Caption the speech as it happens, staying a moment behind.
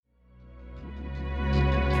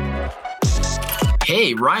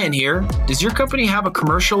Hey, Ryan here. Does your company have a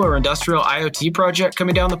commercial or industrial IoT project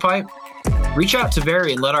coming down the pipe? Reach out to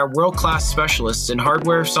Very and let our world-class specialists in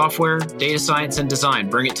hardware, software, data science, and design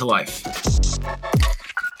bring it to life.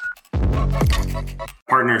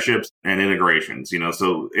 Partnerships and integrations,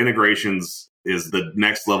 so integrations is the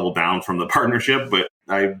next level down from the partnership, but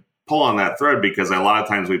I pull on that thread because a lot of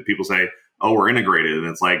times people say, oh, we're integrated. And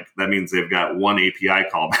it's like, that means they've got one API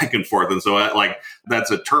call back and forth. And so that's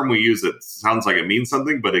a term we use that sounds like it means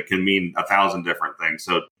something, but it can mean 1,000 different things.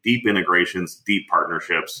 So deep integrations, deep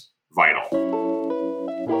partnerships, vital.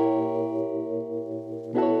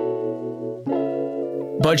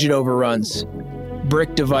 Budget overruns,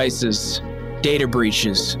 brick devices, data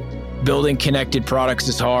breaches. Building connected products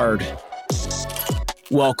is hard.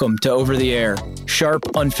 Welcome to Over the Air. Sharp,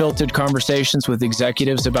 unfiltered conversations with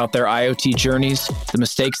executives about their IoT journeys, the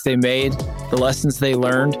mistakes they made, the lessons they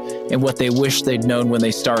learned, and what they wish they'd known when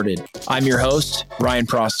they started. I'm your host, Ryan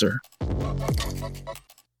Prosser.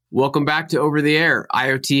 Welcome back to Over the Air,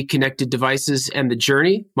 IoT, connected devices, and the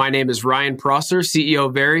journey. My name is Ryan Prosser, CEO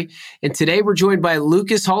of Very, and today we're joined by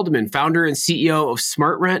Lucas Haldeman, founder and CEO of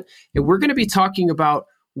SmartRent, and we're going to be talking about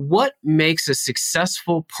what makes a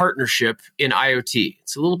successful partnership in IoT.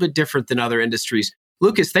 It's a little bit different than other industries.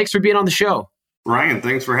 Lucas, thanks for being on the show. Ryan,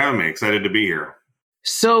 thanks for having me. Excited to be here.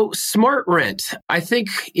 So SmartRent, I think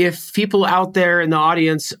if people out there in the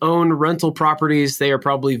audience own rental properties, they are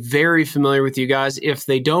probably very familiar with you guys. If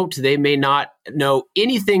they don't, they may not know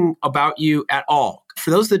anything about you at all. For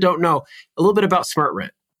those that don't know, a little bit about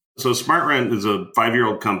SmartRent. So SmartRent is a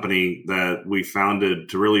 5-year-old company that we founded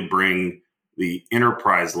to really bring the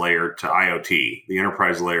enterprise layer to IoT, the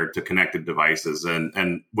enterprise layer to connected devices,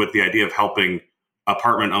 and with the idea of helping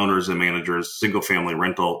apartment owners and managers, single family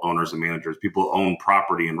rental owners and managers, people who own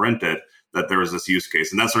property and rent it, that there is this use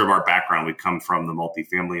case. And that's sort of our background. We come from the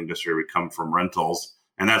multifamily industry. We come from rentals.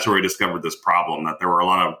 And that's where we discovered this problem, that there were a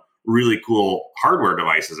lot of really cool hardware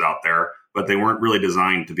devices out there, but they weren't really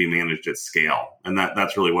designed to be managed at scale. And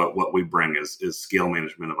that's really what we bring is scale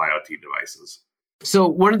management of IoT devices. So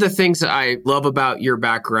one of the things that I love about your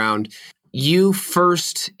background, you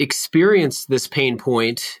first experienced this pain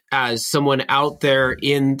point as someone out there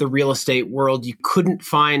in the real estate world. You couldn't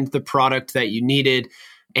find the product that you needed,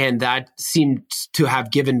 and that seemed to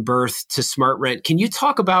have given birth to SmartRent. Can you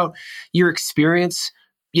talk about your experience?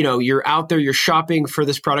 You're out there, you're shopping for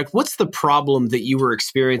this product. What's the problem that you were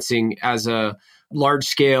experiencing as a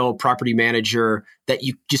large-scale property manager that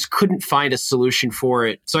you just couldn't find a solution for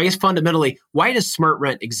it? So I guess fundamentally, why does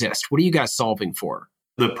SmartRent exist? What are you guys solving for?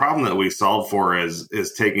 The problem that we solve for is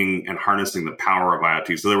taking and harnessing the power of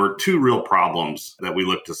IoT. So there were two real problems that we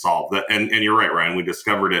looked to solve. And you're right, Ryan, we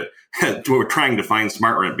discovered it. We were trying to find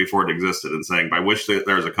SmartRent before it existed and saying, I wish that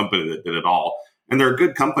there was a company that did it all. And there are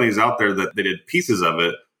good companies out there that they did pieces of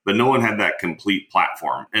it, but no one had that complete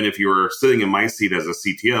platform. And if you were sitting in my seat as a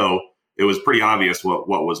CTO, it was pretty obvious what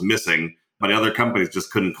was missing, but other companies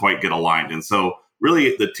just couldn't quite get aligned. And so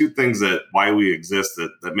really the two things that why we exist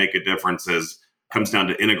that make a difference comes down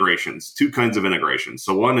to integrations, two kinds of integrations.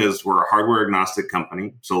 So one is we're a hardware agnostic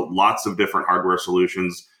company. So lots of different hardware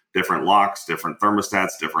solutions, different locks, different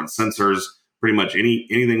thermostats, different sensors, pretty much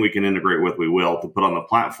anything we can integrate with, we will to put on the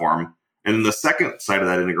platform. And then the second side of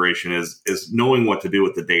that integration is knowing what to do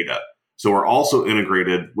with the data. So we're also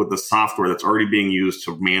integrated with the software that's already being used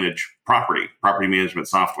to manage property management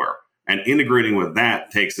software. And integrating with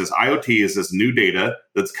that takes this IoT is this new data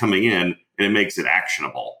that's coming in, and it makes it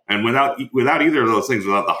actionable. And without either of those things,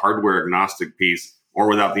 without the hardware agnostic piece or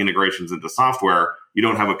without the integrations into software, you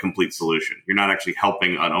don't have a complete solution. You're not actually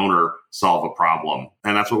helping an owner solve a problem.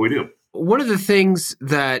 And that's what we do. One of the things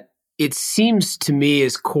that it seems to me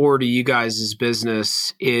is core to you guys'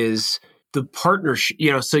 business is the partnership.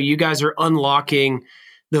 So you guys are unlocking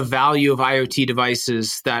the value of IoT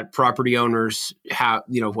devices that property owners have,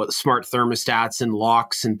 smart thermostats and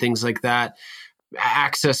locks and things like that,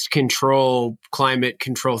 access control, climate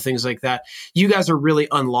control, things like that. You guys are really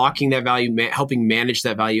unlocking that value, helping manage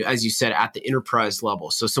that value, as you said, at the enterprise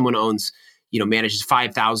level. So someone owns, manages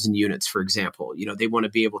 5,000 units, for example. They want to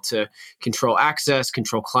be able to control access,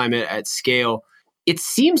 control climate at scale. It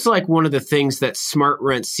seems like one of the things that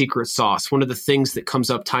SmartRent's secret sauce, one of the things that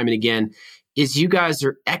comes up time and again, is you guys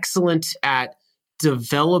are excellent at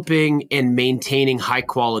developing and maintaining high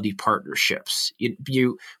quality partnerships.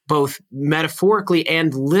 You both metaphorically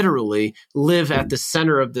and literally live at the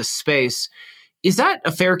center of this space. Is that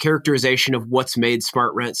a fair characterization of what's made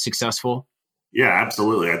SmartRent successful? Yeah,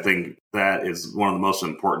 absolutely. I think that is one of the most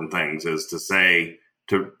important things is to say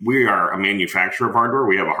we are a manufacturer of hardware.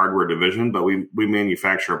 We have a hardware division, but we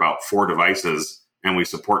manufacture about 4 devices and we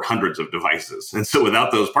support hundreds of devices. And so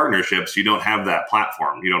without those partnerships, you don't have that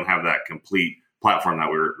platform. You don't have that complete platform that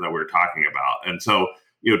we're talking about. And so,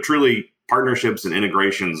 truly partnerships and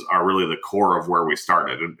integrations are really the core of where we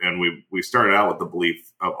started. And we started out with the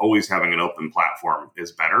belief of always having an open platform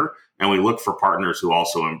is better. And we look for partners who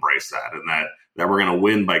also embrace that, and that we're going to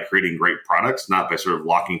win by creating great products, not by sort of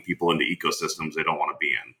locking people into ecosystems they don't want to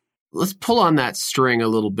be in. Let's pull on that string a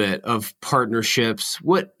little bit of partnerships.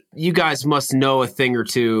 What you guys must know a thing or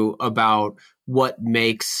two about what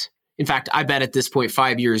makes, in fact, I bet at this point,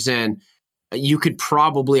 5 years in, you could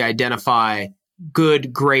probably identify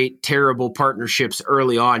good, great, terrible partnerships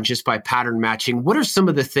early on just by pattern matching. What are some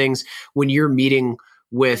of the things when you're meeting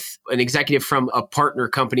with an executive from a partner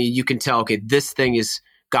company, you can tell, okay, this thing is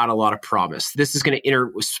got a lot of promise. This is going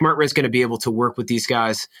to SmartRent is going to be able to work with these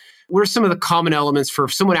guys. What are some of the common elements for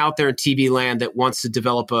someone out there in TV land that wants to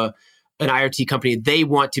develop an IoT company? They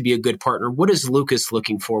want to be a good partner. What is Lucas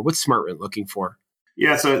looking for? What's SmartRent looking for?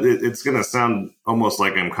 Yeah, so it's going to sound almost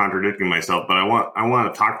like I'm contradicting myself, but I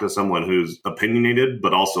want to talk to someone who's opinionated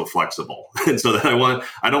but also flexible. And so that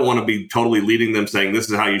I don't want to be totally leading them saying this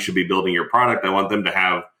is how you should be building your product. I want them to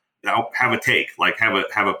have a take, like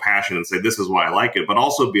have a passion and say this is why I like it, but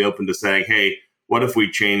also be open to saying, hey, what if we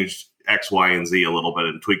changed X, Y, and Z a little bit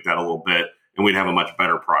and tweak that a little bit, and we'd have a much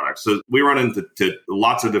better product. So we run into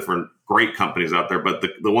lots of different great companies out there, but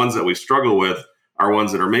the ones that we struggle with are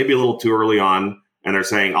ones that are maybe a little too early on, and they're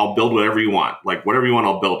saying, I'll build whatever you want. Like, whatever you want,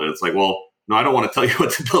 I'll build it. It's like, well, no, I don't want to tell you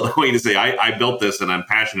what to build. I want you to say, I built this and I'm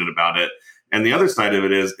passionate about it. And the other side of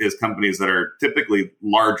it is companies that are typically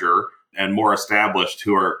larger and more established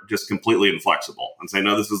who are just completely inflexible and say,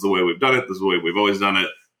 no, this is the way we've done it. This is the way we've always done it.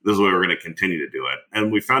 This is the way we're going to continue to do it.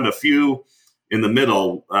 And we found a few in the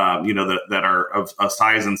middle, that are of a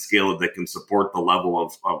size and scale that can support the level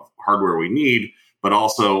of hardware we need, but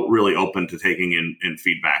also really open to taking in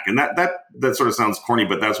feedback. And that sort of sounds corny,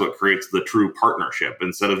 but that's what creates the true partnership.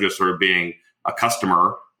 Instead of just sort of being a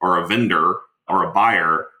customer or a vendor or a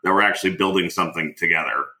buyer, that we're actually building something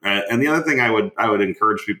together. And the other thing I would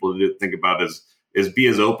encourage people to think about is be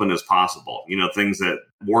as open as possible. Things that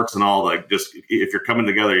warts and all, like just if you're coming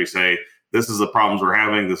together, you say, this is the problems we're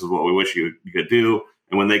having. This is what we wish you could do.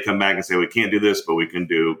 And when they come back and say, we can't do this, but we can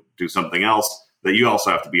do something else, that you also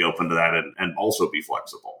have to be open to that and also be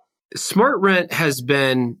flexible. SmartRent has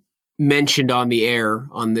been mentioned on the air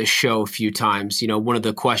on this show a few times. One of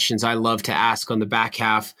the questions I love to ask on the back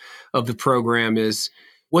half of the program is,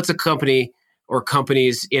 what's a company or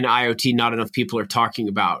companies in IoT not enough people are talking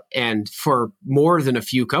about? And for more than a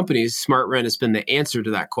few companies, SmartRent has been the answer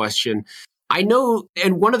to that question. I know,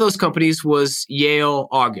 and one of those companies was Yale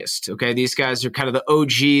August. Okay, these guys are kind of the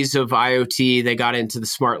OGs of IoT. They got into the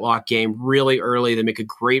smart lock game really early. They make a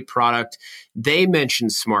great product. They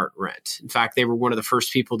mentioned SmartRent. In fact, they were one of the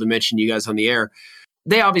first people to mention you guys on the air.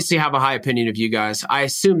 They obviously have a high opinion of you guys. I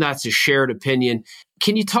assume that's a shared opinion.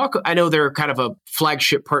 Can you talk? I know they're kind of a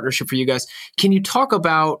flagship partnership for you guys. Can you talk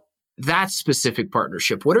about that specific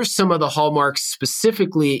partnership? What are some of the hallmarks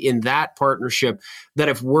specifically in that partnership that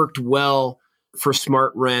have worked well for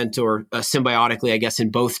SmartRent or symbiotically, I guess, in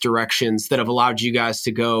both directions that have allowed you guys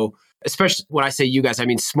to go, especially when I say you guys, I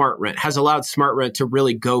mean SmartRent, has allowed SmartRent to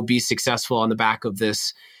really go be successful on the back of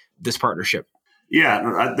this partnership?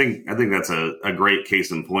 Yeah, I think that's a great case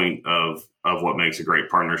in point of what makes a great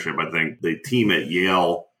partnership. I think the team at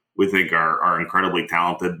Yale, we think are incredibly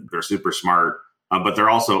talented. They're super smart, but they're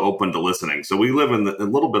also open to listening. So we live in a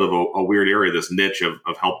little bit of a weird area, this niche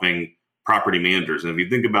of helping property managers. And if you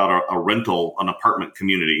think about a rental, an apartment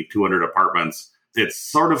community, 200 apartments, it's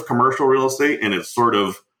sort of commercial real estate and it's sort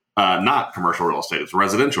of not commercial real estate. It's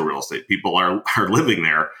residential real estate. People are living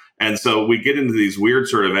there. And so we get into these weird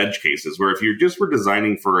sort of edge cases where if you just were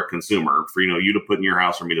designing for a consumer, for you to put in your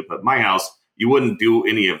house or me to put in my house, you wouldn't do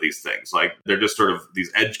any of these things. Like they're just sort of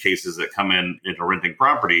these edge cases that come into renting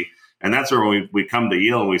property. And that's where we come to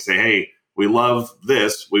Yale and we say, hey, we love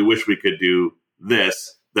this. We wish we could do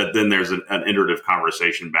this. That then there's an iterative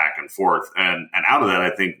conversation back and forth. And out of that,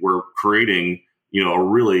 I think we're creating, a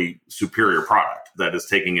really superior product that is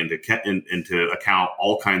taking into account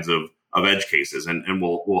all kinds of edge cases and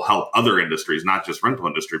will help other industries, not just rental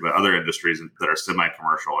industry, but other industries that are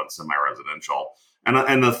semi-commercial and semi-residential.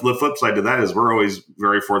 And the flip side to that is we're always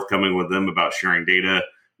very forthcoming with them about sharing data.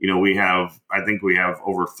 I think we have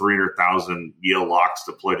over 300,000 Yale locks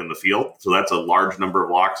deployed in the field. So that's a large number of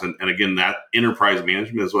locks. And again, that enterprise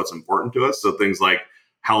management is what's important to us. So things like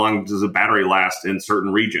how long does a battery last in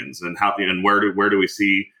certain regions and where do we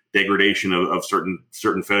see degradation of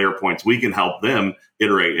certain failure points? We can help them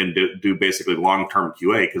iterate and do basically long-term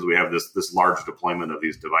QA because we have this large deployment of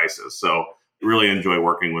these devices. So really enjoy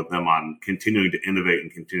working with them on continuing to innovate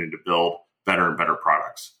and continuing to build better and better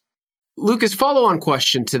products. Lucas, follow-on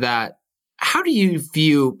question to that. How do you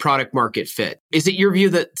view product market fit? Is it your view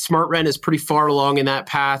that SmartRent is pretty far along in that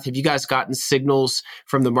path? Have you guys gotten signals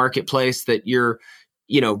from the marketplace that you're,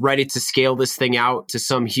 ready to scale this thing out to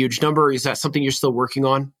some huge number? Is that something you're still working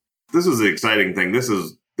on? This is the exciting thing. This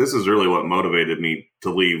is really what motivated me to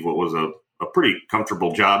leave what was a pretty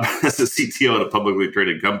comfortable job as a CTO at a publicly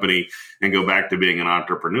traded company and go back to being an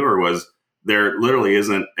entrepreneur. Was there literally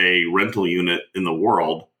isn't a rental unit in the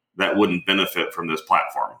world that wouldn't benefit from this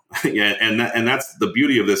platform. Yeah, and that's the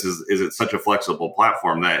beauty of this is it's such a flexible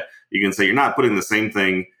platform that you can say you're not putting the same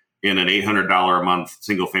thing in an $800 a month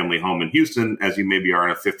single family home in Houston as you maybe are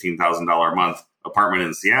in a $15,000 a month apartment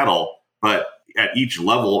in Seattle. But at each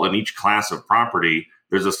level and each class of property,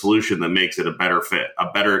 there's a solution that makes it a better fit,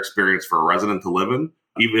 a better experience for a resident to live in.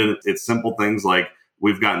 Even it's simple things like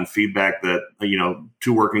we've gotten feedback that,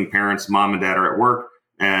 two working parents, mom and dad are at work.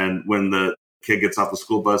 And when the kid gets off the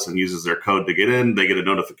school bus and uses their code to get in, they get a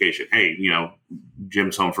notification. Hey,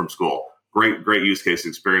 Jim's home from school. Great use case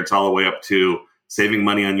experience all the way up to saving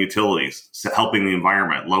money on utilities, helping the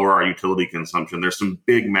environment, lower our utility consumption. There's some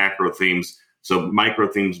big macro themes. So micro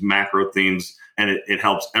themes, macro themes, and it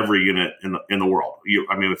helps every unit in the world.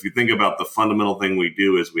 If you think about the fundamental thing we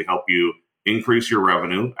do is we help you increase your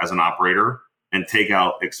revenue as an operator and take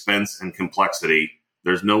out expense and complexity.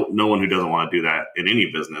 There's no one who doesn't want to do that in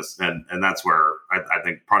any business. And that's where I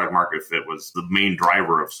think product market fit was the main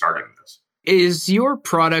driver of starting this. Is your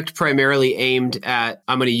product primarily aimed at,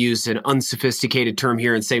 I'm going to use an unsophisticated term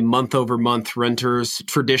here and say month-over-month renters,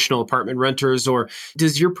 traditional apartment renters, or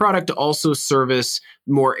does your product also service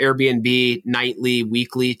more Airbnb, nightly,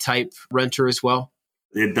 weekly type renter as well?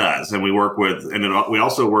 It does. And we work with, we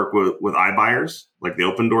also work with iBuyers, like the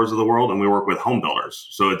Open Doors of the world, and we work with home builders.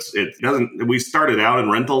 So we started out in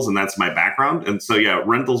rentals, and that's my background. And so,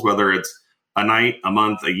 rentals, whether it's a night, a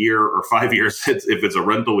month, a year, or 5 years, if it's a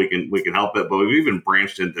rental, we can help it. But we've even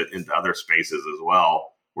branched into other spaces as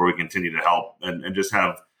well, where we continue to help and just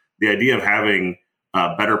have the idea of having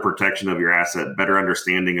better protection of your asset, better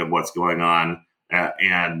understanding of what's going on,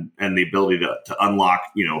 and the ability to unlock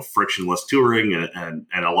frictionless touring and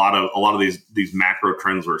a lot of these macro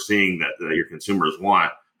trends we're seeing that your consumers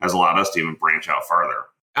want has allowed us to even branch out farther.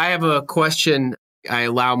 I have a question. I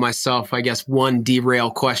allow myself, I guess, one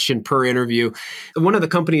derail question per interview. One of the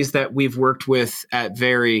companies that we've worked with at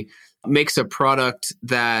Very makes a product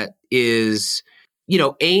that is,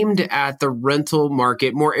 aimed at the rental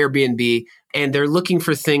market, more Airbnb, and they're looking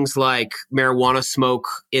for things like marijuana smoke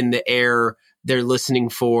in the air. They're listening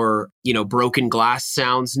for, broken glass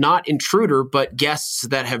sounds, not intruder, but guests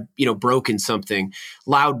that have, broken something,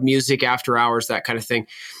 loud music after hours, that kind of thing.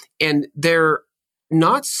 And they're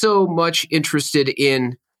not so much interested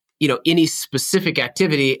in, any specific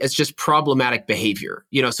activity as just problematic behavior.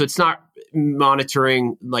 So it's not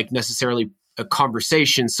monitoring like necessarily a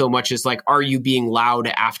conversation so much as like, are you being loud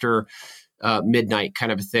after midnight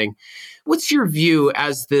kind of a thing. What's your view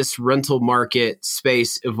as this rental market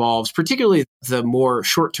space evolves, particularly the more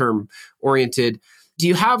short-term oriented? Do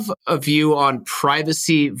you have a view on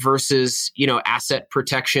privacy versus, asset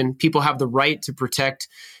protection? People have the right to protect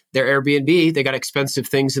their Airbnb. They got expensive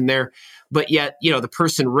things in there, but yet, the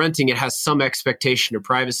person renting it has some expectation of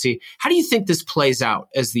privacy. How do you think this plays out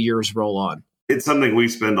as the years roll on? It's something we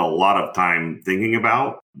spend a lot of time thinking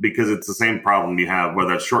about because it's the same problem you have,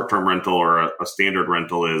 whether it's short-term rental or a standard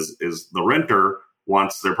rental is the renter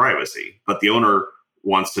wants their privacy, but the owner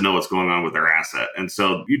wants to know what's going on with their asset. And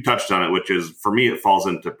so you touched on it, which is, for me, it falls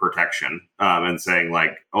into protection and saying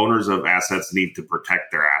like owners of assets need to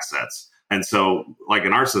protect their assets. And so like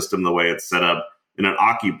in our system, the way it's set up in an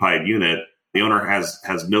occupied unit, the owner has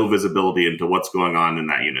no visibility into what's going on in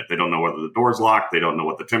that unit. They don't know whether the door's locked. They don't know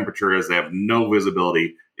what the temperature is. They have no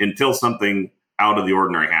visibility until something out of the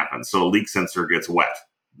ordinary happens. So a leak sensor gets wet.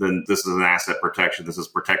 Then this is an asset protection. This is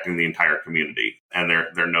protecting the entire community. And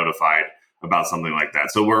they're notified about something like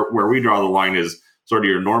that. So where we draw the line is sort of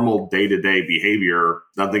your normal day-to-day behavior.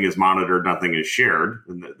 Nothing is monitored. Nothing is shared.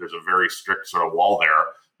 And there's a very strict sort of wall there.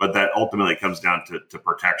 But that ultimately comes down to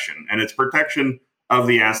protection. And it's protection of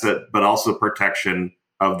the asset, but also protection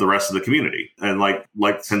of the rest of the community. And like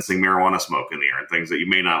sensing marijuana smoke in the air and things that you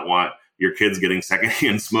may not want your kids getting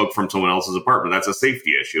secondhand smoke from someone else's apartment. That's a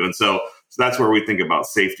safety issue. And so that's where we think about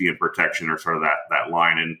safety and protection or sort of that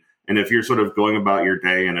line. And if you're sort of going about your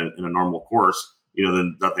day in a normal course,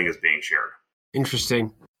 then nothing is being shared.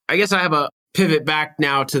 Interesting. I guess I have a pivot back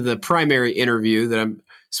now to the primary interview that I'm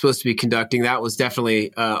supposed to be conducting. That was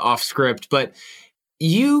definitely off script, but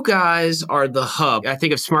you guys are the hub. I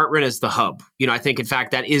think of SmartRent as the hub. I think, in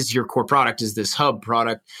fact, that is your core product, is this hub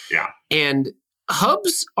product. Yeah. And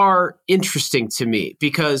hubs are interesting to me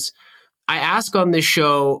because I ask on this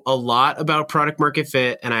show a lot about product market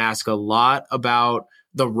fit, and I ask a lot about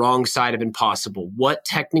the wrong side of impossible. What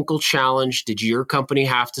technical challenge did your company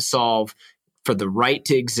have to solve for the right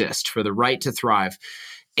to exist, for the right to thrive?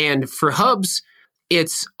 And for hubs,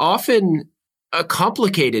 it's often a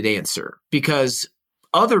complicated answer because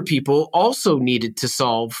other people also needed to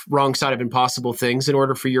solve wrong side of impossible things in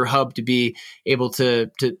order for your hub to be able to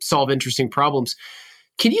solve interesting problems.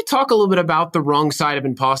 Can you talk a little bit about the wrong side of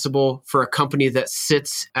impossible for a company that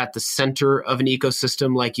sits at the center of an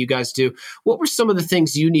ecosystem like you guys do? What were some of the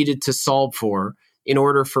things you needed to solve for in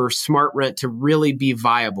order for SmartRent to really be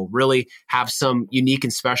viable, really have some unique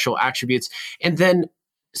and special attributes? And then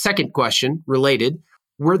second question, related,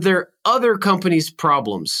 were there other companies'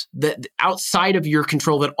 problems that outside of your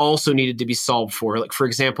control that also needed to be solved for? Like, for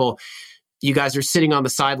example, you guys are sitting on the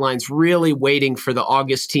sidelines really waiting for the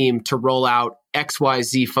August team to roll out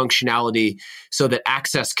XYZ functionality so that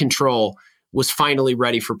access control was finally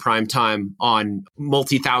ready for prime time on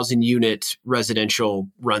multi-thousand unit residential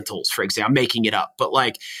rentals, for example. I'm making it up. But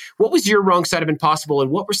what was your wrong side of impossible,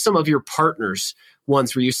 and what were some of your partners'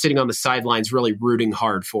 ones where you're sitting on the sidelines really rooting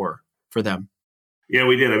hard for them? Yeah,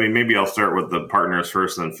 we did. I mean, maybe I'll start with the partners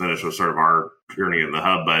first and then finish with sort of our journey in the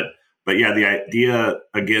hub. But yeah, the idea,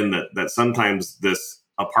 again, that sometimes this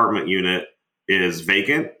apartment unit is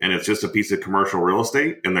vacant and it's just a piece of commercial real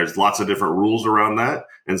estate, and there's lots of different rules around that.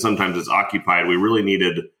 And sometimes it's occupied. We really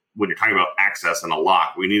needed, when you're talking about access and a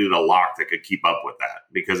lock, we needed a lock that could keep up with that,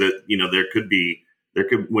 because there could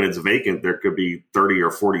when it's vacant, there could be 30 or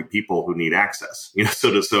 40 people who need access.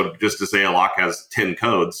 So just to say a lock has 10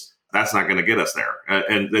 codes, that's not going to get us there.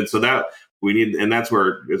 And so that we need, and that's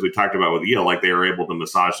where, as we talked about with Yale, they were able to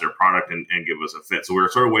massage their product and give us a fit. So we were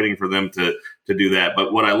sort of waiting for them to do that.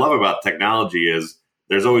 But what I love about technology is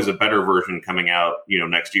there's always a better version coming out,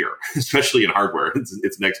 next year, especially in hardware.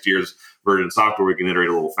 It's next year's version. Software, we can iterate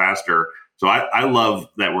a little faster. So I love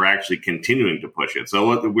that we're actually continuing to push it. So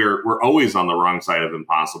we're always on the wrong side of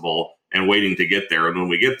impossible and waiting to get there. And when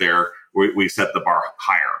we get there, we set the bar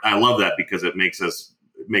higher. I love that because it makes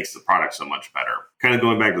the product so much better. Kind of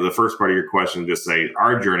going back to the first part of your question, just say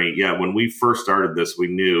our journey. Yeah, when we first started this, we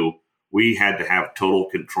knew we had to have total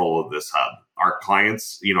control of this hub. Our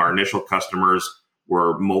clients, our initial customers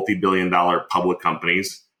were multi-billion-dollar public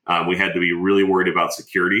companies. We had to be really worried about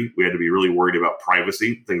security. We had to be really worried about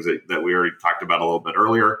privacy, things that we already talked about a little bit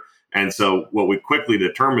earlier. And so what we quickly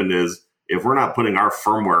determined is if we're not putting our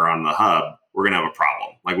firmware on the hub, we're going to have a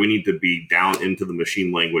problem. We need to be down into the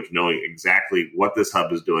machine language, knowing exactly what this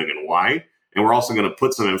hub is doing and why. And we're also going to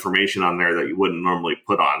put some information on there that you wouldn't normally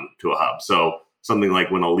put on to a hub. So something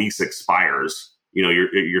like when a lease expires,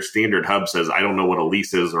 your standard hub says, I don't know what a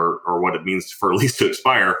lease is or what it means for a lease to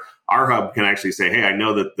expire. Our hub can actually say, hey, I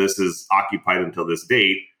know that this is occupied until this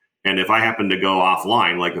date. And if I happen to go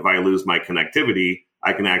offline, like if I lose my connectivity,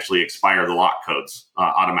 I can actually expire the lock codes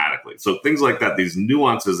automatically. So things like that, these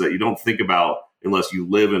nuances that you don't think about unless you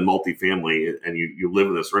live in multifamily and you live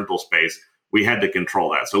in this rental space, we had to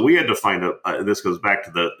control that. So we had to find this goes back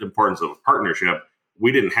to the importance of partnership.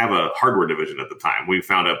 We didn't have a hardware division at the time. We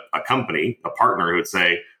found a company, a partner who would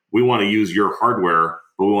say, we want to use your hardware,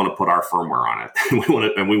 but we want to put our firmware on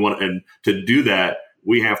it. And to do that,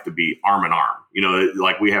 we have to be arm in arm.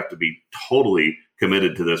 We have to be totally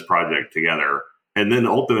committed to this project together. And then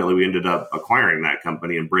ultimately we ended up acquiring that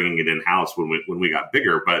company and bringing it in-house when we got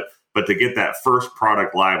bigger. But to get that first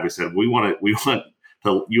product live, we said, we want to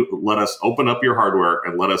let us open up your hardware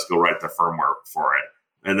and let us go write the firmware for it.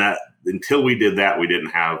 And that until we did that, we didn't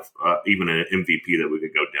have even an MVP that we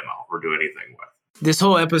could go demo or do anything with. This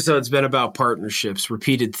whole episode's been about partnerships,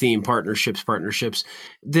 repeated theme, partnerships.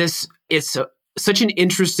 It's such an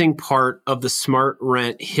interesting part of the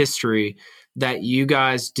SmartRent history that you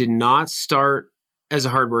guys did not start as a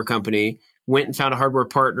hardware company, went and found a hardware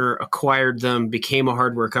partner, acquired them, became a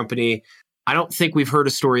hardware company. I don't think we've heard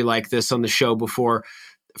a story like this on the show before.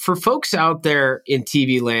 For folks out there in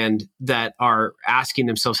TV land that are asking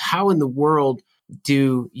themselves, how in the world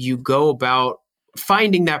do you go about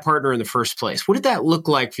finding that partner in the first place? What did that look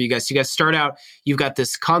like for you guys? You guys start out, you've got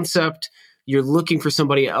this concept, you're looking for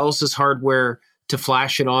somebody else's hardware to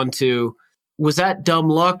flash it onto. Was that dumb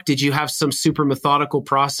luck? Did you have some super methodical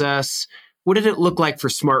process? What did it look like for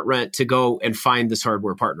SmartRent to go and find this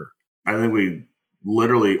hardware partner? I think we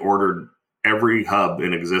literally ordered every hub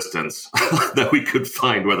in existence that we could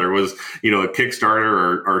find, whether it was, a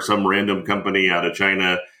Kickstarter or some random company out of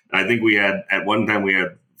China. And I think at one time we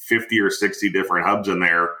had 50 or 60 different hubs in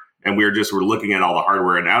there. And we're looking at all the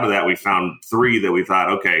hardware. And out of that, we found 3 that we thought,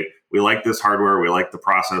 okay, we like this hardware. We like the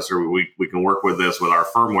processor. We can work with this with our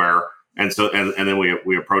firmware. And so, and then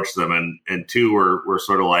we approached them, and 2 were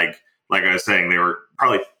sort of like I was saying, they were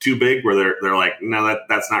probably too big, where they're like, no,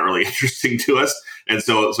 that's not really interesting to us. And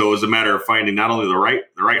so it was a matter of finding not only the right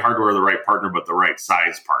hardware, the right partner, but the right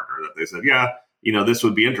size partner that they said, yeah, this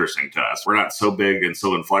would be interesting to us. We're not so big and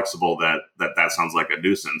so inflexible that sounds like a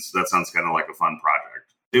nuisance. That sounds kind of like a fun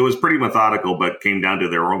project. It was pretty methodical, but came down to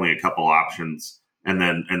there were only a couple options. And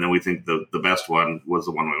then we think the best one was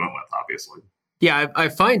the one we went with, obviously. Yeah, I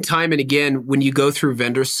find time and again, when you go through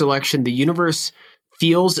vendor selection, the universe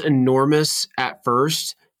feels enormous at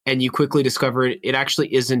first, and you quickly discover it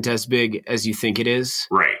actually isn't as big as you think it is.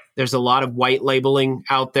 Right. There's a lot of white labeling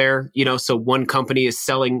out there, so one company is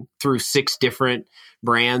selling through 6 different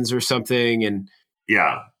brands or something. And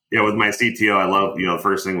yeah, with my CTO, I love, the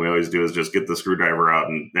first thing we always do is just get the screwdriver out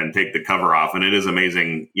and take the cover off. And it is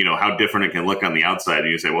amazing, how different it can look on the outside.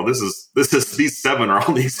 And you say, well, this is these 7 are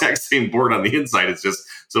all the exact same board on the inside. It's just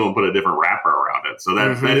someone put a different wrapper around it. So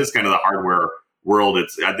that is kind of the hardware world.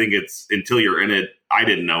 I think it's until you're in it. I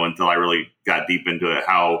didn't know until I really got deep into it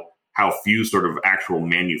how few sort of actual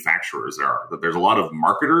manufacturers there are. That there's a lot of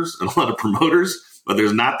marketers and a lot of promoters, but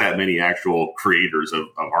there's not that many actual creators of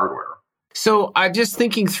hardware. So I'm just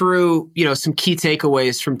thinking through, some key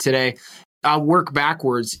takeaways from today. I'll work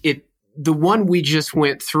backwards. The one we just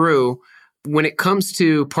went through, when it comes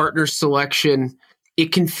to partner selection,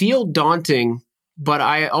 it can feel daunting, but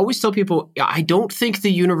I always tell people, I don't think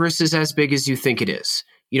the universe is as big as you think it is.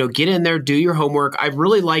 Get in there, do your homework. I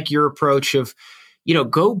really like your approach of,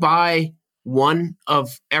 go buy one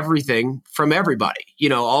of everything from everybody,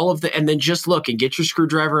 and then just look and get your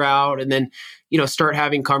screwdriver out, and then, start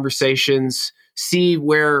having conversations, see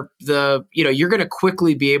where you're going to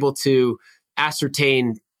quickly be able to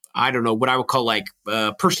ascertain, I don't know, what I would call like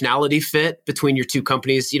personality fit between your 2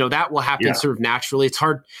 companies. That will happen sort of naturally. It's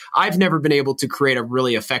hard. I've never been able to create a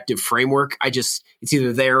really effective framework. It's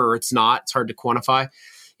either there or it's not. It's hard to quantify.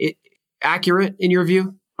 Accurate in your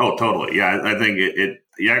view? Oh, totally. Yeah, I think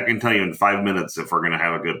I can tell you in 5 minutes if we're going to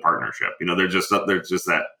have a good partnership. There's just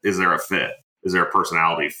that, is there a fit? Is there a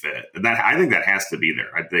personality fit? And I think that has to be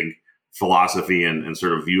there. I think philosophy and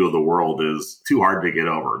sort of view of the world is too hard to get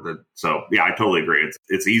over. So yeah, I totally agree.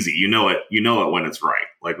 It's easy. You know it when it's right.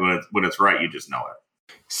 Like when it's right, you just know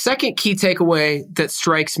it. Second key takeaway that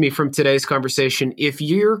strikes me from today's conversation: if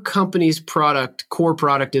your company's core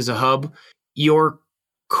product is a hub, your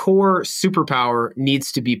core superpower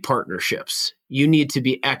needs to be partnerships. You need to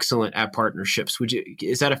be excellent at partnerships.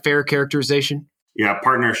 Is that a fair characterization? Yeah,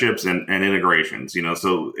 partnerships and integrations.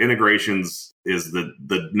 So integrations is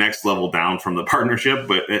the next level down from the partnership,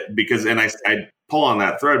 but I pull on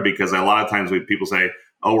that thread because a lot of times people say,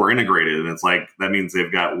 "Oh, we're integrated," and it's like that means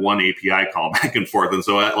they've got one API call back and forth, and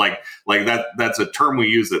so that's a term we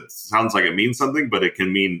use that sounds like it means something, but it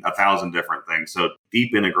can mean 1,000 different things. So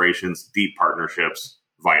deep integrations, deep partnerships,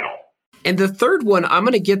 vital. And the third one, I'm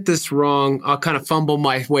going to get this wrong. I'll kind of fumble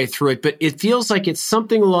my way through it, but it feels like it's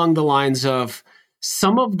something along the lines of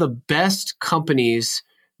some of the best companies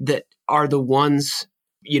that are the ones,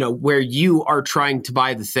 where you are trying to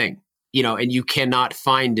buy the thing, and you cannot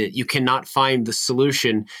find it. You cannot find the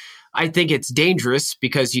solution. I think it's dangerous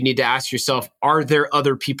because you need to ask yourself, are there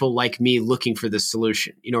other people like me looking for this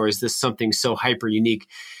solution? Or is this something so hyper unique?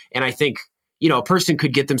 And I think, a person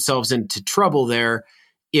could get themselves into trouble there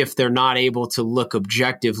if they're not able to look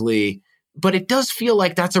objectively. But it does feel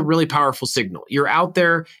like that's a really powerful signal. You're out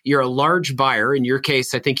there, you're a large buyer. In your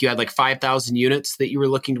case, I think you had like 5,000 units that you were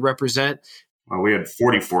looking to represent. Well, we had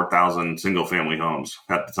 44,000 single family homes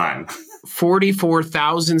at the time.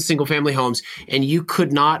 44,000 single family homes, and you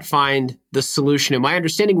could not find the solution. And my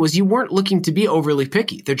understanding was you weren't looking to be overly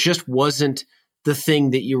picky. There just wasn't the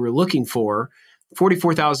thing that you were looking for.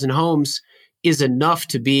 44,000 homes is enough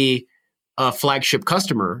to be a flagship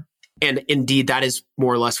customer. And indeed, that is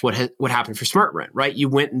more or less what happened for SmartRent, right? You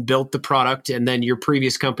went and built the product, and then your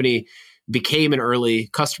previous company became an early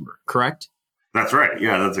customer, correct? That's right.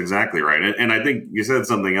 Yeah, that's exactly right. And I think you said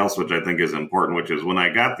something else, which I think is important, which is when I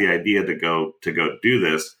got the idea to go do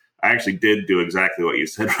this, I actually did do exactly what you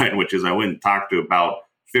said, right? Which is I went and talked to about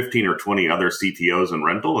 15 or 20 other CTOs in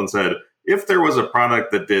rental and said, if there was a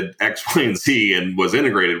product that did X, Y, and Z and was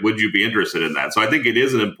integrated, would you be interested in that? So I think it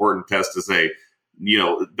is an important test to say,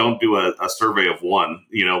 don't do a survey of one,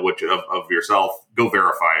 which of yourself, go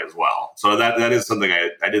verify as well. So that is something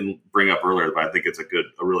I didn't bring up earlier, but I think it's a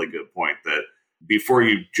really good point that before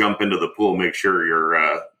you jump into the pool, make sure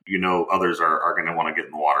others are going to want to get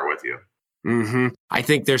in the water with you. I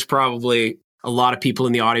think there's probably a lot of people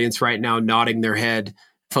in the audience right now nodding their head.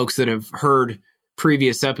 Folks that have heard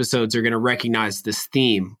previous episodes are going to recognize this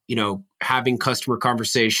theme, having customer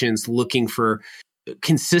conversations, looking for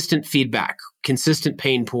consistent feedback, consistent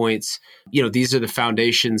pain points. These are the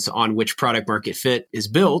foundations on which product market fit is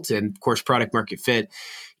built. And of course, product market fit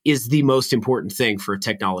is the most important thing for a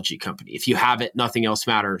technology company. If you have it, nothing else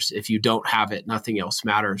matters. If you don't have it, nothing else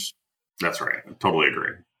matters. That's right. I totally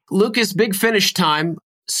agree. Lucas, big finish time.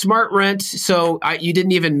 SmartRent. So you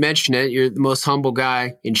didn't even mention it. You're the most humble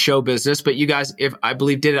guy in show business, but you guys, I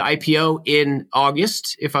believe, did an IPO in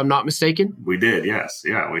August, if I'm not mistaken. We did. Yes.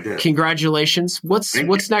 Yeah, we did. Congratulations. What's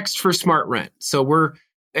next for SmartRent? So we're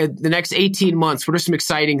the next 18 months. What are some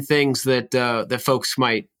exciting things that folks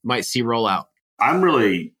might see roll out? I'm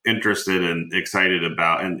really interested and excited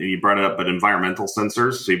about, and you brought it up, but environmental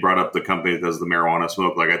sensors. So you brought up the company that does the marijuana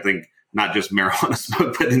smoke. Like, I think not just marijuana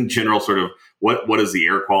smoke, but in general, sort of what is the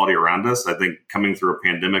air quality around us? I think coming through a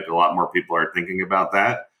pandemic, a lot more people are thinking about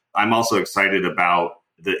that. I'm also excited about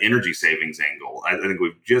the energy savings angle. I think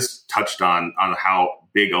we've just touched on how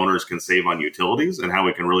big owners can save on utilities and how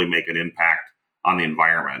we can really make an impact on the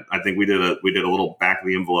environment. I think we did a little back of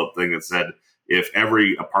the envelope thing that said, if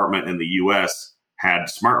every apartment in the U.S. had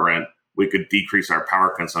SmartRent, we could decrease our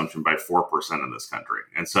power consumption by 4% in this country.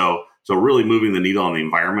 And so really moving the needle on the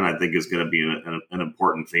environment, I think, is going to be an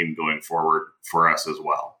important theme going forward for us as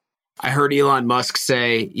well. I heard Elon Musk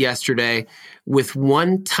say yesterday, with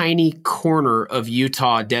one tiny corner of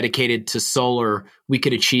Utah dedicated to solar, we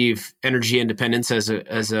could achieve energy independence as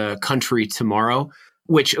a country tomorrow,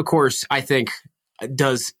 which, of course, I think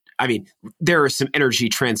does. I mean, there are some energy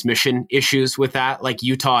transmission issues with that, like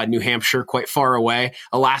Utah and New Hampshire, quite far away.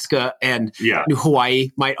 Alaska and New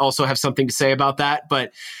Hawaii might also have something to say about that.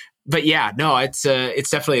 But yeah, no, it's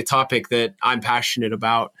definitely a topic that I'm passionate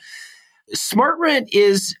about. SmartRent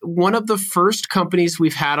is one of the first companies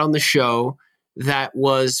we've had on the show that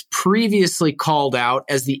was previously called out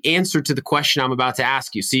as the answer to the question I'm about to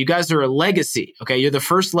ask you. So you guys are a legacy, okay? You're the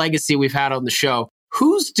first legacy we've had on the show.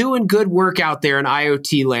 Who's doing good work out there in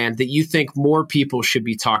IoT land that you think more people should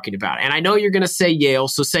be talking about? And I know you're going to say Yale,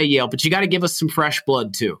 so say Yale, but you got to give us some fresh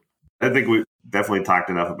blood too. I think we've definitely talked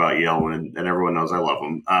enough about Yale, and everyone knows I love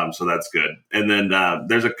them. So that's good. And then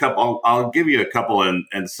there's a couple, I'll give you a couple,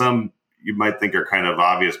 and some you might think are kind of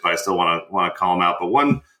obvious, but I still want to call them out. But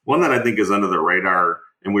one that I think is under the radar,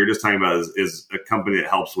 and we were just talking about, is a company that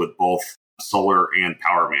helps with both solar and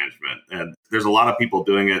power management. And there's a lot of people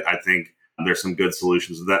doing it. I think there's some good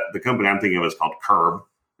solutions. That the company I'm thinking of is called Curb,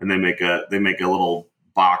 and they make a little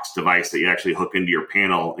box device that you actually hook into your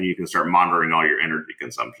panel, and you can start monitoring all your energy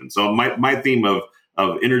consumption. So my theme of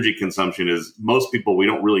energy consumption is, most people, we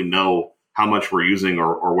don't really know how much we're using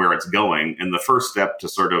or where it's going. And the first step to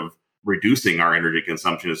sort of reducing our energy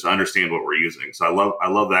consumption is to understand what we're using. So I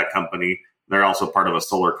love that company. They're also part of a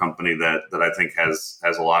solar company that I think has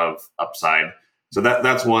a lot of upside. So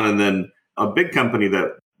that's one. And then a big company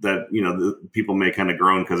that the people may kind of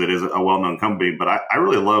groan because it is a well-known company, but I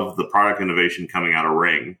really love the product innovation coming out of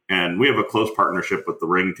Ring. And we have a close partnership with the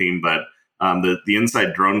Ring team, but the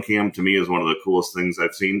Inside Drone Cam to me is one of the coolest things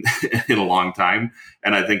I've seen in a long time.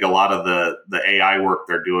 And I think a lot of the AI work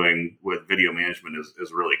they're doing with video management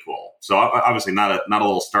is really cool. So obviously not a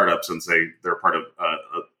little startup, since they're part of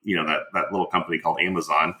that little company called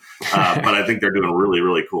Amazon, but I think they're doing really,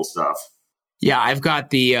 really cool stuff. Yeah, I've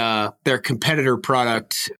got their competitor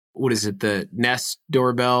product. What is it? The Nest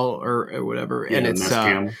doorbell or whatever. Yeah, and it's Nest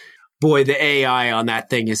Cam. Boy, the AI on that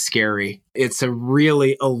thing is scary. It's a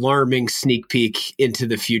really alarming sneak peek into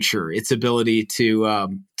the future. Its ability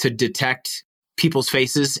to detect people's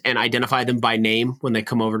faces and identify them by name when they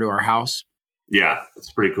come over to our house. Yeah,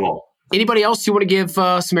 it's pretty cool. Anybody else you want to give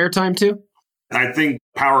some airtime to? I think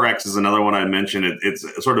PowerX is another one I mentioned. It's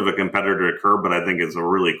sort of a competitor to Curb, but I think it's a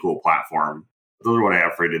really cool platform. Those are what I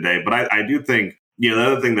have for you today. But I do think, the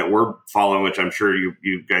other thing that we're following, which I'm sure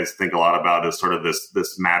you guys think a lot about, is sort of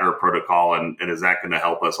this Matter protocol. And is that going to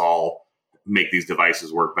help us all make these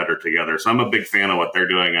devices work better together? So I'm a big fan of what they're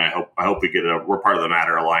doing. I hope we get it. We're part of the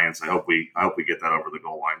Matter Alliance. I hope we get that over the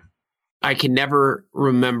goal line. I can never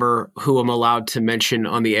remember who I'm allowed to mention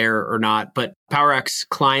on the air or not, but PowerX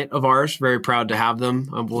client of ours, very proud to have them.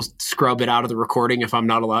 We'll scrub it out of the recording if I'm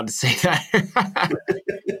not allowed to say that.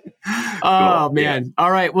 Oh, cool. Man. Yeah.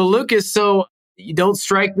 All right. Well, Lucas, so you don't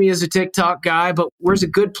strike me as a TikTok guy, but where's a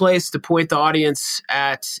good place to point the audience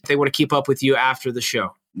at if they want to keep up with you after the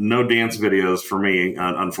show? No dance videos for me,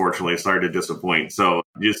 unfortunately. Sorry to disappoint. So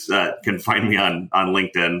just can find me on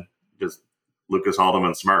LinkedIn. Just Lucas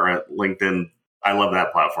Haldeman, SmartRent, LinkedIn. I love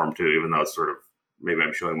that platform too, even though it's sort of maybe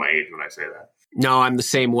I'm showing my age when I say that. No, I'm the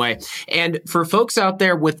same way. And for folks out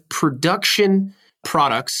there with production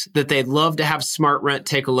products that they'd love to have SmartRent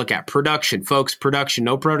take a look at, production, folks, production,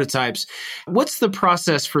 no prototypes. What's the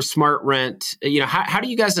process for SmartRent? How do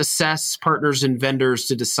you guys assess partners and vendors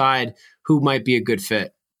to decide who might be a good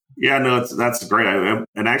fit? Yeah, no, that's great.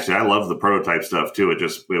 And actually, I love the prototype stuff too. It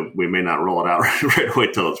just, we may not roll it out right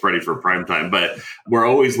away till it's ready for prime time, but we're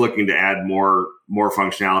always looking to add more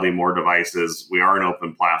functionality, more devices. We are an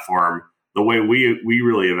open platform. The way we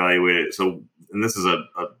really evaluate it. So, and this is a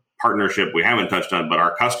partnership we haven't touched on, but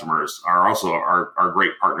our customers are also are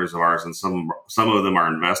great partners of ours, and some of them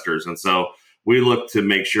are investors. And so we look to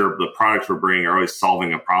make sure the products we're bringing are always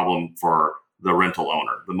solving a problem for the rental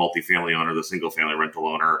owner, the multifamily owner, the single family rental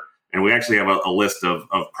owner. And we actually have a list of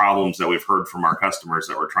problems that we've heard from our customers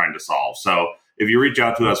that we're trying to solve. So if you reach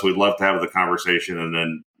out to us, we'd love to have the conversation. And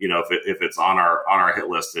then, if it's on our hit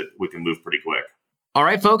list, we can move pretty quick. All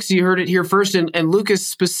right, folks, you heard it here first. And Lucas,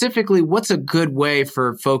 specifically, what's a good way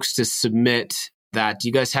for folks to submit that? Do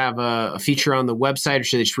you guys have a feature on the website, or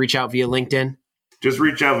should they just reach out via LinkedIn? Just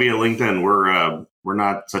reach out via LinkedIn. We're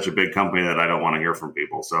not such a big company that I don't want to hear from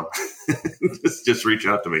people. So just reach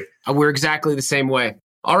out to me. We're exactly the same way.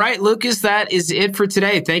 All right, Lucas, that is it for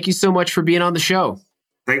today. Thank you so much for being on the show.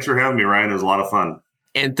 Thanks for having me, Ryan. It was a lot of fun.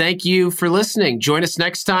 And thank you for listening. Join us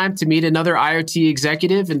next time to meet another IoT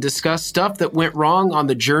executive and discuss stuff that went wrong on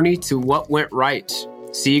the journey to what went right.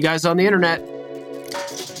 See you guys on the internet.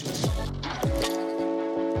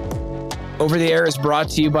 Over the Air is brought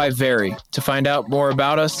to you by Very. To find out more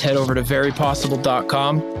about us, head over to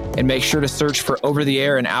verypossible.com and make sure to search for Over the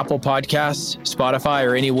Air in Apple Podcasts, Spotify,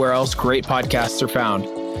 or anywhere else great podcasts are found.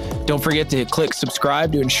 Don't forget to click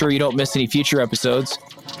subscribe to ensure you don't miss any future episodes.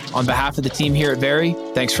 On behalf of the team here at Very,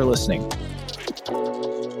 thanks for listening.